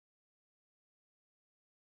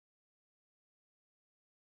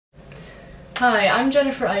Hi, I'm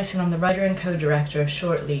Jennifer Eiss and I'm the writer and co-director of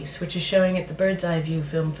Short Lease, which is showing at the Eye View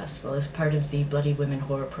Film Festival as part of the Bloody Women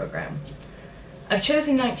horror program. I've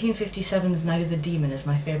chosen 1957's Night of the Demon as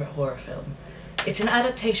my favourite horror film. It's an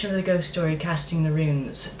adaptation of the ghost story Casting the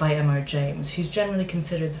Runes by M.R. James, who's generally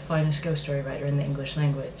considered the finest ghost story writer in the English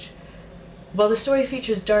language. While the story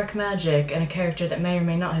features dark magic and a character that may or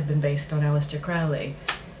may not have been based on Aleister Crowley,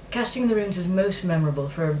 Casting the Runes is most memorable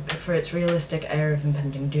for its realistic air of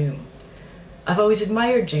impending doom. I've always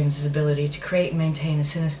admired James's ability to create and maintain a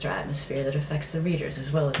sinister atmosphere that affects the readers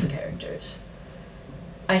as well as the characters.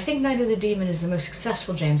 I think Night of the Demon is the most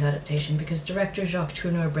successful James adaptation because director Jacques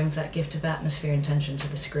Tourneur brings that gift of atmosphere and tension to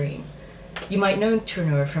the screen. You might know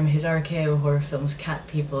Tourneur from his RKO horror films Cat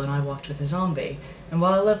People and I Walked with a Zombie, and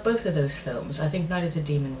while I love both of those films, I think Night of the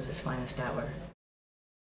Demon was his finest hour.